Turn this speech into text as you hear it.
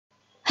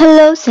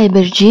Hello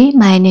Cyberji,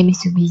 my name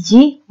is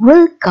Cyberji.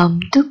 Welcome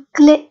to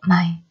Click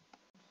Mind.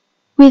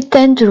 We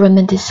tend to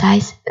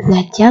romanticize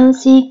that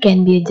jealousy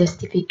can be a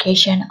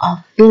justification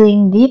of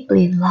feeling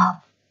deeply in love.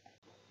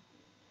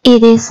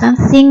 It is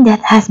something that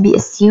has been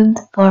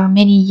assumed for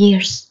many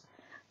years.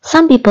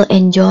 Some people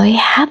enjoy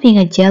having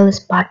a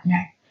jealous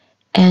partner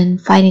and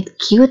find it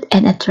cute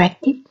and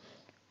attractive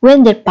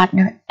when their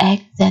partner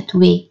acts that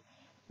way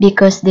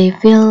because they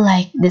feel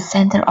like the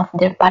center of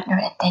their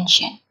partner's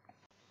attention.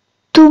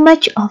 Too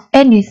much of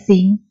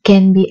anything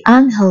can be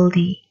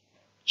unhealthy.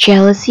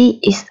 Jealousy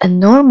is a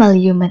normal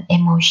human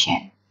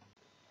emotion.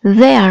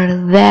 They are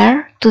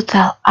there to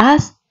tell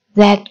us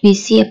that we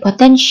see a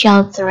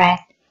potential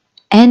threat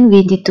and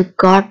we need to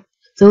guard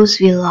those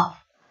we love.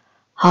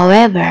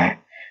 However,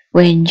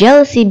 when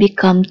jealousy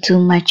becomes too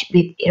much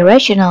with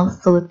irrational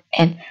thoughts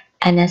and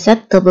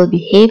unacceptable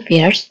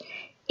behaviors,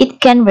 it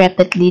can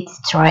rapidly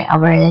destroy our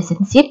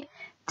relationship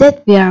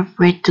that we are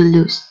afraid to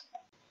lose.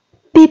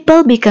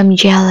 People become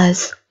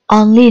jealous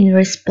only in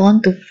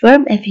response to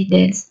firm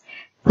evidence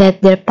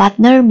that their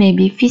partner may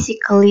be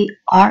physically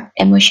or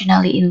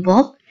emotionally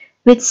involved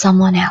with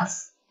someone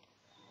else.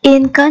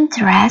 In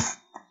contrast,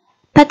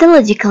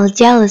 pathological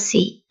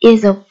jealousy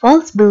is a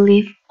false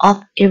belief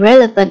of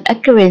irrelevant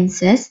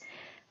occurrences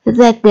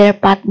that their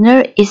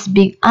partner is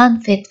being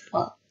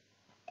unfaithful.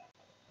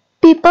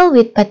 People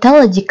with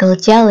pathological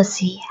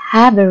jealousy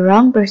have a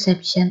wrong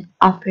perception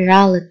of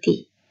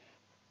reality,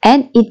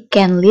 and it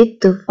can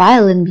lead to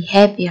violent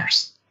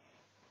behaviors.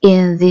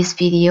 In this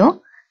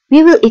video,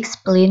 we will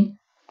explain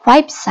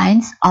 5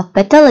 signs of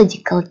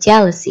pathological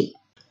jealousy.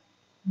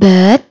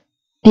 But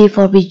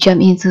before we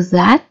jump into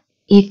that,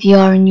 if you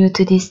are new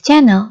to this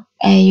channel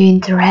and you're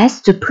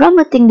interested to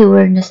promoting the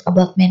awareness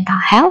about mental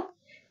health,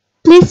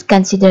 please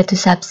consider to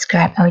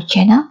subscribe our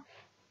channel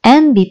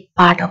and be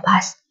part of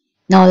us.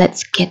 Now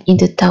let's get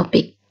into the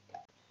topic.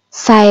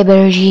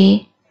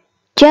 Cyberji.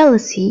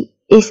 Jealousy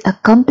is a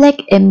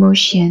complex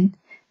emotion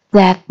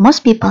that most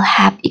people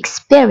have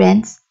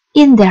experienced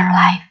in their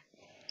life.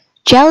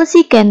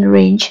 Jealousy can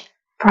range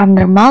from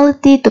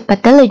normality to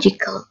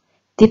pathological,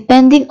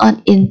 depending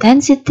on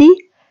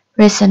intensity,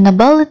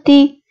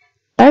 reasonability,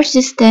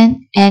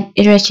 persistence, and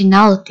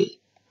irrationality.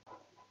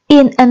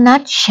 In a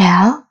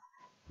nutshell,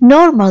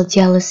 normal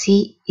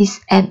jealousy is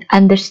an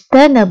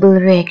understandable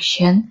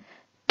reaction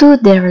to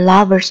their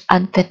lover's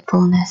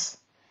unfaithfulness,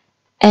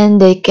 and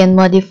they can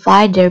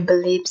modify their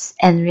beliefs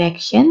and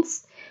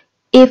reactions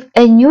if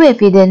a new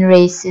evidence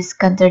raises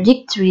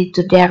contradictory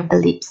to their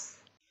beliefs.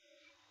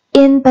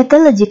 In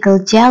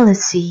pathological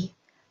jealousy,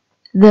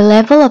 the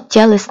level of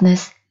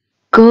jealousness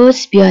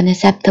goes beyond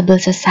acceptable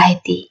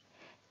society,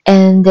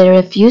 and they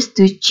refuse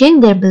to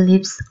change their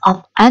beliefs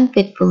of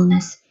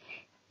unfaithfulness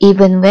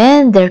even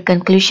when their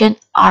conclusions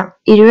are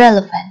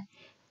irrelevant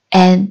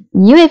and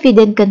new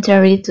evidence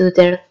contrary to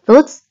their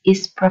thoughts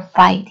is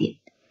provided.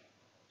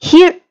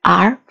 Here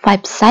are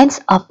 5 signs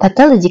of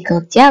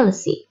pathological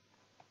jealousy.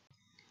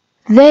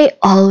 They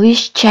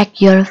always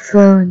check your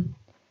phone.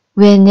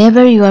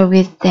 Whenever you are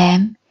with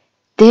them,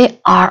 they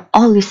are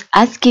always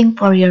asking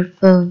for your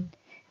phone.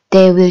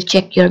 They will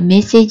check your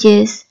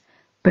messages,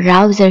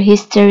 browser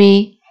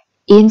history,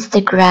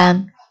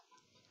 Instagram,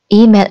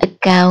 email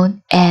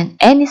account, and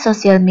any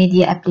social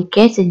media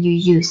application you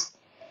use.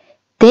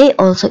 They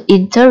also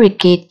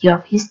interrogate your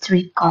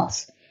history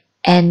calls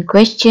and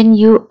question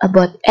you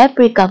about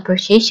every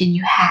conversation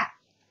you have.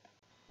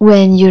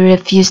 When you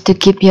refuse to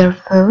keep your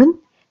phone,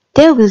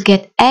 they will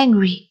get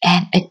angry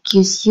and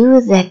accuse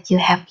you that you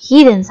have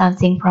hidden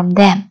something from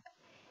them,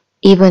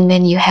 even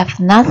when you have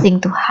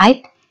nothing to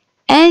hide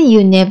and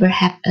you never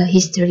have a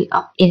history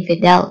of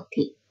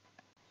infidelity.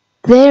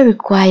 They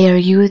require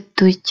you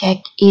to check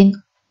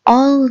in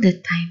all the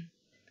time.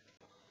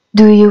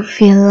 Do you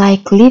feel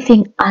like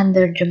living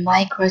under the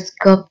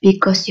microscope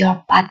because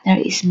your partner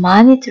is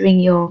monitoring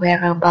your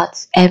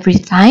whereabouts every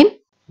time?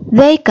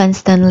 They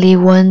constantly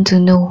want to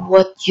know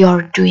what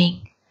you're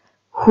doing,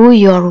 who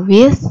you're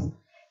with.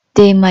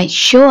 They might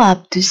show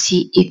up to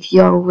see if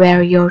you're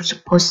where you're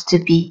supposed to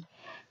be.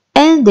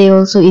 And they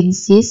also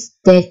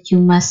insist that you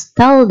must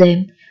tell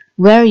them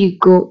where you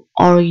go,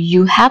 or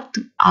you have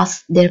to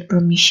ask their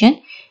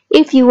permission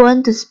if you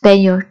want to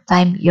spend your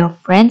time with your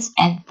friends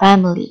and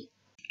family.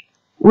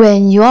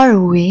 When you are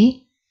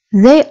away,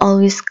 they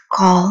always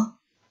call,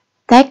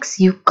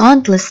 text you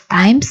countless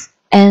times,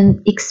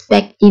 and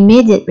expect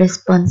immediate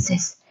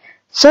responses.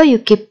 So you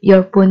keep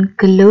your phone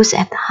close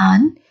at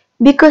hand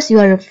because you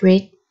are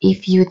afraid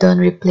if you don't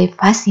reply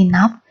fast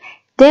enough,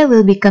 they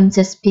will become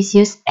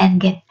suspicious and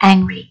get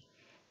angry.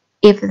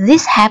 If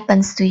this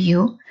happens to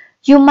you,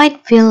 you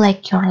might feel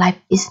like your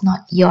life is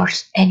not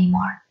yours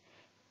anymore,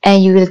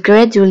 and you will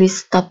gradually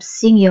stop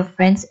seeing your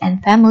friends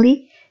and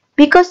family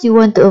because you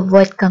want to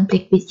avoid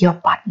conflict with your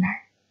partner.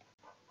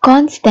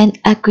 Constant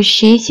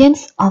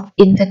accusations of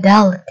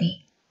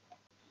infidelity.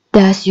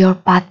 Does your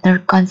partner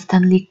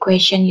constantly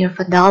question your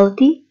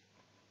fidelity?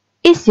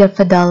 Is your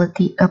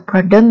fidelity a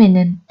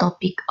predominant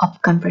topic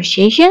of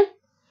conversation?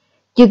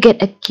 You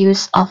get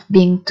accused of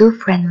being too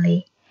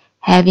friendly,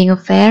 having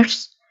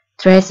affairs,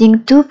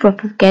 dressing too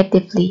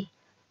provocatively,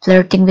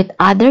 flirting with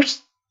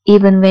others,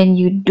 even when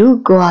you do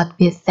go out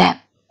with them.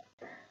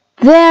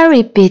 Their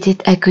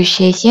repeated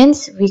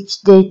accusations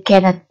which they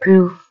cannot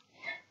prove.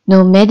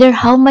 No matter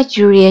how much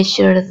you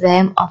reassure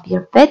them of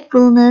your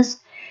faithfulness,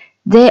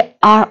 they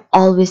are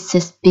always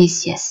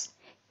suspicious,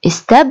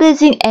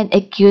 establishing an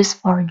excuse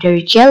for their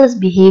jealous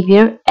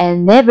behavior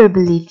and never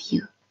believe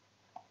you.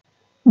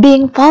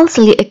 Being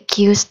falsely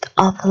accused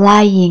of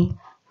lying,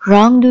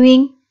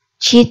 wrongdoing,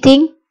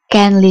 cheating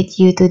can lead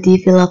you to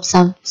develop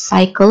some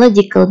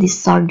psychological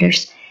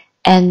disorders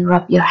and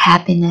rob your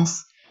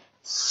happiness.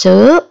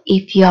 So,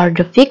 if you are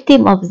the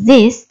victim of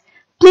this,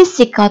 please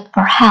seek out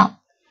for help.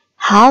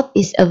 Help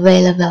is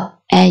available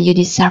and you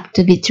deserve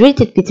to be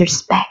treated with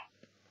respect.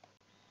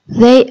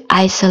 They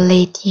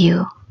isolate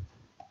you.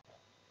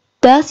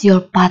 Does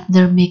your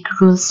partner make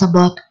rules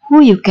about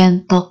who you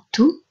can talk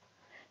to?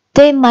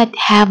 They might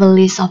have a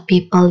list of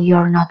people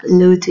you're not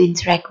allowed to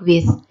interact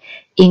with,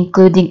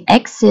 including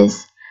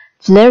exes,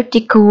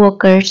 flirty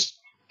coworkers,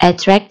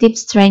 attractive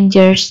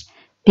strangers,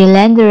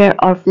 philanderer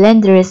or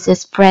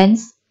philanderess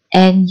friends,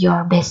 and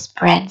your best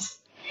friends.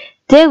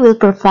 They will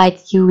provide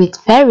you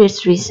with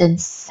various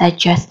reasons,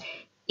 such as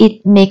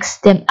it makes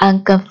them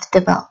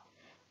uncomfortable,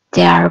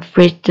 they are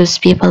afraid those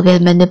people will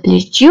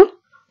manipulate you,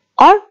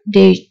 or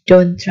they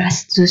don't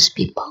trust those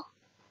people.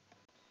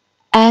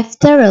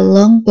 After a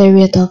long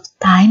period of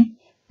time,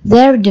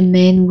 their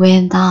demand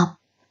went up.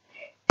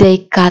 They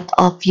cut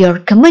off your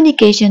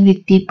communication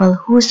with people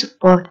who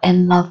support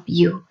and love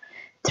you,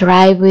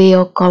 drive away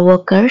your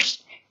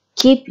coworkers,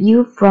 keep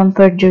you from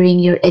furthering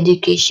your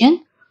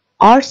education,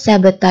 or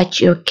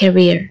sabotage your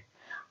career.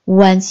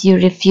 Once you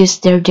refuse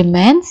their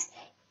demands,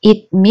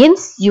 it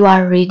means you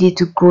are ready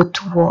to go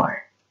to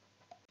war.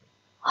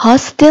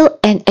 Hostile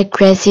and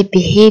aggressive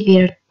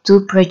behavior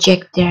to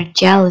project their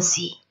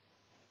jealousy.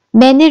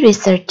 Many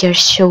researchers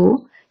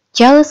show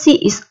jealousy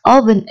is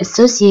often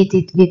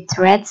associated with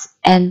threats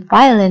and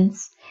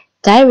violence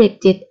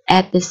directed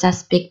at the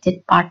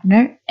suspected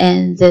partner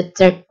and the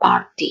third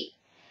party.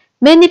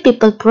 Many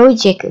people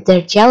project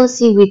their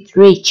jealousy with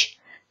rage,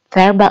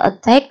 verbal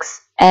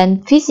attacks,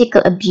 and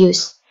physical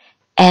abuse,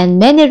 and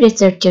many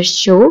researchers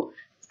show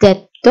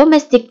that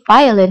domestic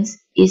violence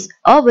is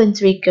often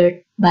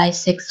triggered by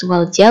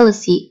sexual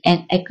jealousy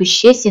and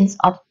accusations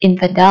of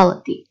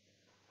infidelity.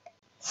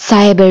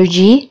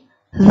 Cyberji,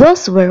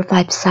 those were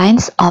 5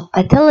 signs of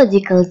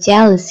pathological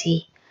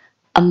jealousy.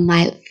 A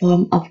mild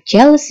form of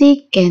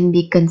jealousy can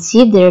be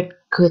considered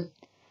good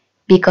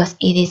because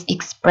it is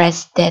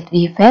expressed that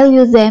we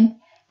value them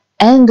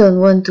and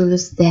don't want to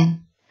lose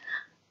them.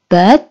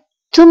 But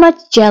too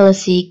much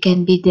jealousy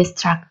can be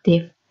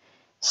destructive,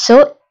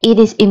 so it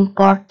is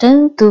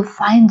important to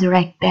find the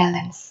right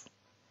balance.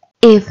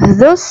 If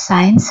those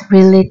signs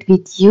relate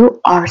with you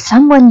or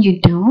someone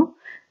you know,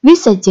 we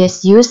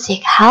suggest you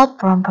seek help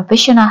from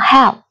professional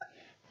help.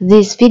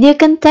 This video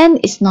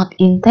content is not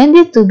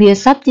intended to be a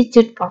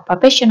substitute for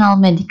professional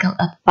medical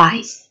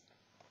advice.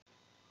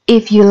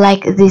 If you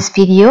like this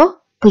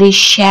video, please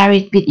share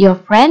it with your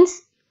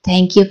friends.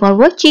 Thank you for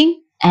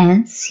watching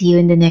and see you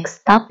in the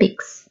next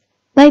topics.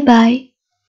 Bye bye.